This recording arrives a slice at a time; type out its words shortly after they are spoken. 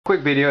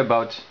quick video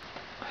about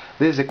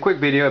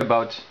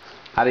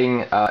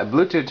adding a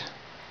Bluetooth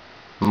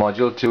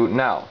module to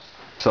now.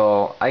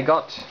 So I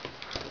got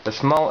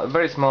a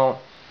very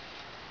small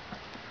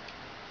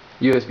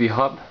USB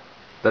hub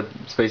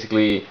that's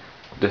basically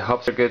the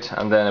hub circuit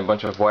and then a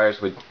bunch of wires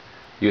with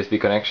USB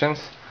connections.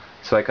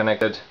 So I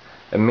connected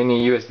a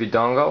mini USB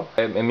dongle,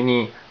 a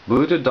mini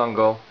Bluetooth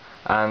dongle,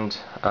 and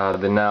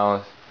the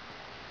now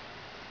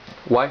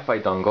Wi-Fi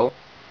dongle,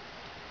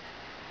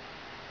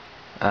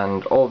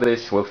 and all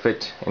this will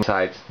fit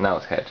inside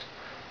Now's head.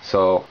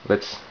 So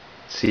let's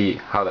see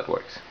how that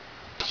works.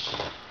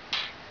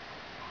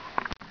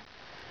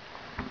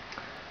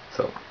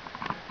 So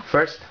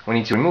first we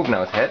need to remove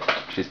Now's head,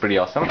 which is pretty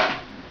awesome.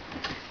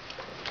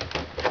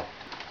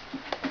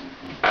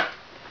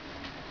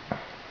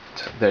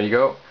 So there you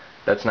go,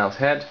 that's Now's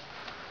head.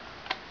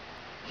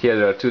 Here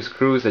there are two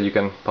screws that you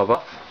can pop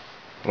off.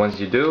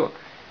 Once you do,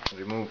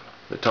 remove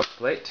the top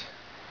plate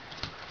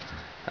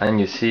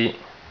and you see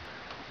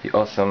the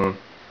awesome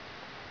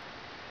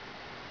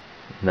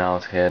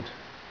Now's head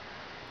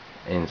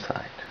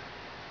inside.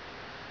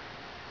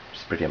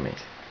 It's pretty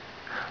amazing.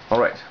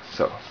 Alright,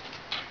 so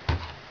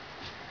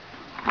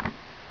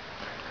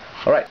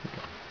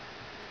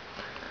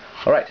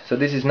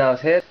this is Now's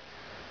head.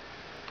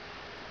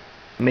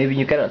 Maybe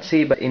you cannot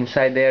see, but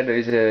inside there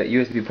is a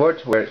USB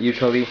port where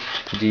usually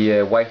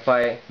the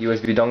Wi-Fi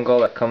USB dongle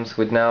that comes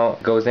with Now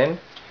goes in.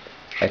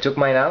 I took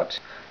mine out.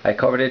 I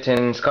covered it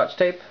in Scotch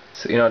tape,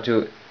 so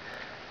to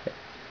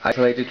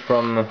isolate it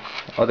from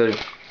other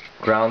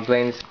ground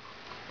planes,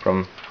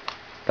 from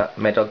that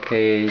metal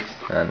case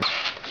and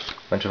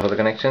a bunch of other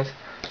connections.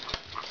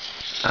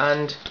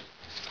 And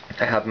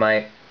I have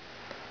my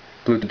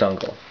Bluetooth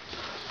dongle.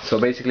 So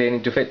basically I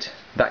need to fit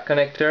that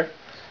connector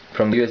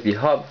from the USB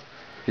hub.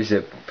 This is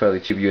a fairly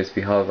cheap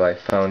USB hub I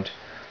found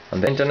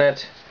on the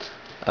internet.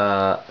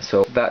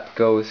 So that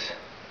goes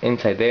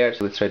inside there,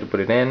 so let's try to put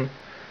it in.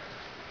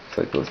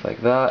 So it goes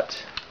like that,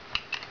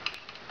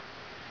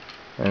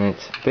 and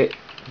it's a bit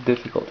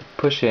difficult to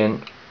push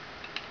in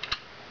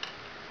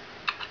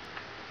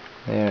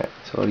there,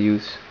 so I'll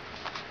use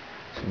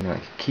something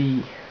like a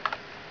key.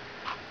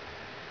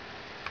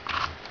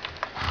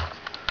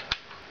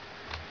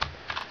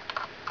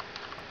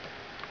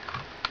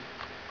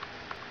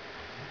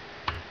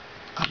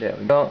 There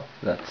we go,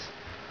 that's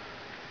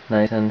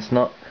nice and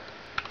snug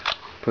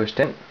pushed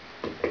in.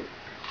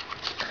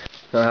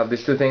 Now I have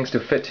these two things to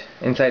fit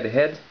inside the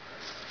head.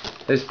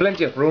 There's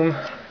plenty of room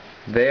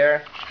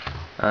there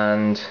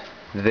and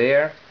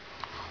there,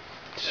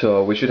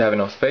 so we should have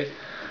enough space.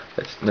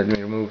 Let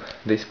me remove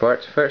this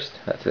part first.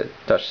 That's a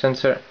touch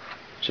sensor.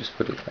 Just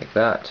put it like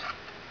that,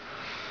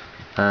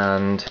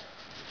 and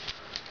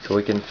so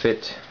we can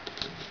fit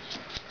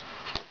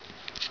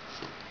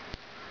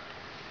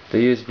the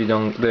USB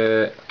dongle,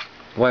 the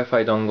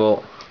Wi-Fi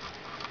dongle,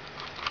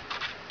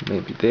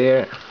 maybe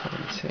there.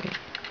 Let's see.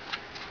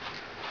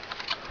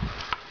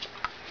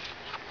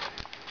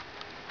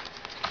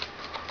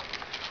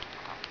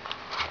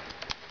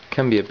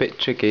 Can be a bit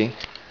tricky.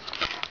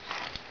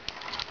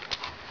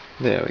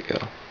 There we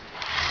go.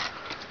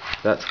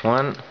 That's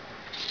one.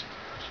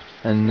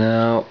 And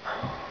now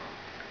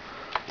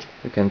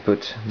we can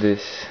put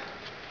this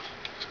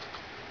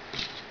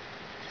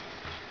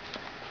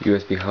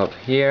USB hub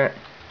here.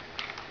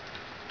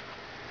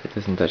 It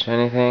doesn't touch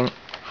anything.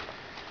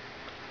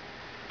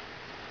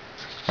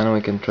 And we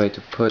can try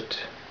to put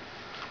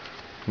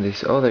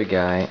this other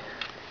guy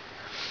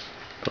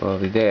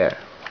probably there.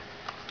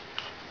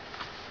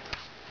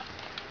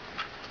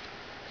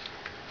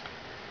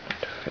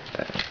 To fit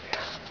that in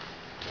there.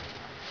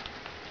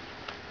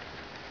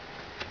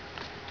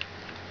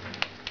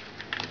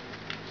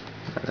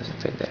 That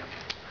doesn't fit there.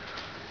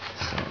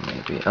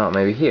 So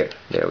maybe here.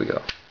 There we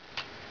go.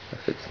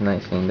 If it's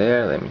nice in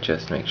there, let me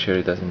just make sure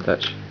it doesn't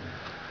touch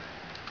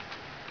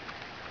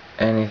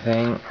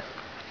anything.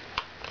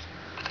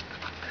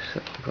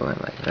 So going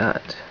like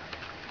that.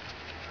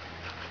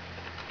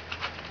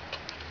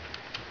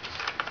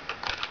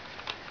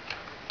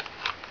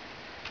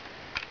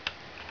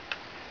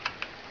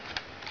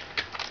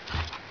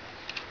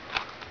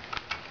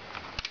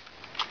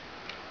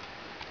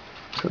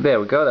 So there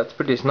we go, that's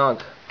pretty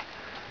snug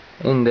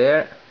in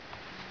there.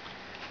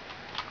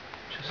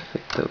 Just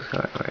fit those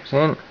hard wires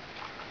in.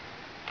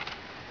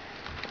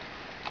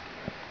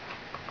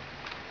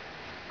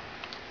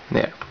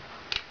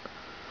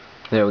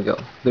 There we go.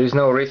 There is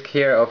no risk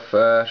here of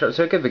short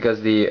circuit because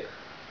the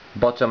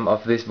bottom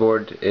of this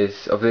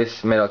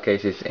this metal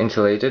case is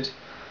insulated,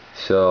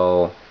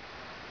 so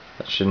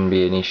that shouldn't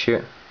be an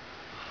issue.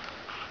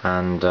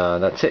 And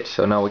that's it.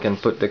 So now we can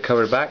put the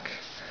cover back.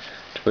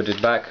 To put it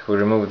back, we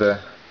remove the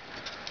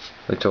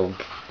little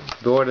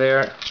door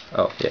there.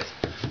 Oh yes,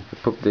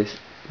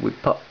 we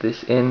pop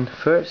this in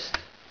first.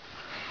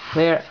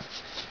 There.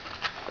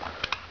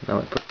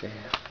 Now we put the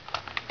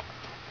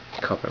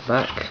cover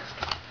back.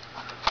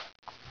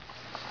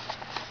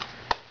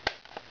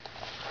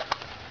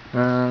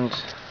 And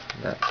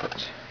that's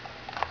it.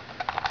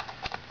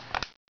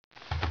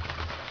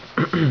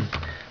 And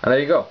there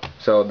you go.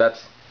 So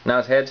that's now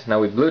it's head, now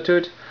with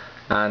Bluetooth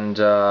and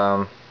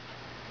a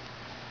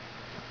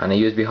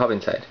USB hub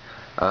inside.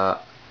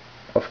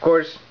 Of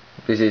course,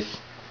 this is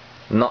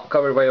not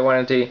covered by the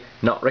warranty,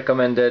 not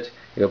recommended.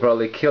 It'll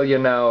probably kill you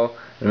now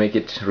and make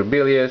it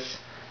rebellious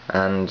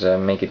and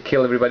make it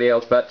kill everybody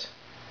else, but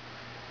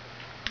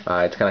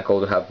it's kinda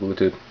cool to have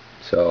Bluetooth.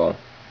 So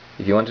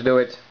if you want to do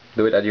it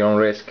at your own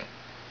risk,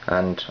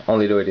 and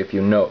only do it if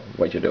you know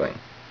what you're doing.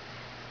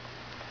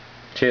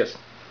 Cheers.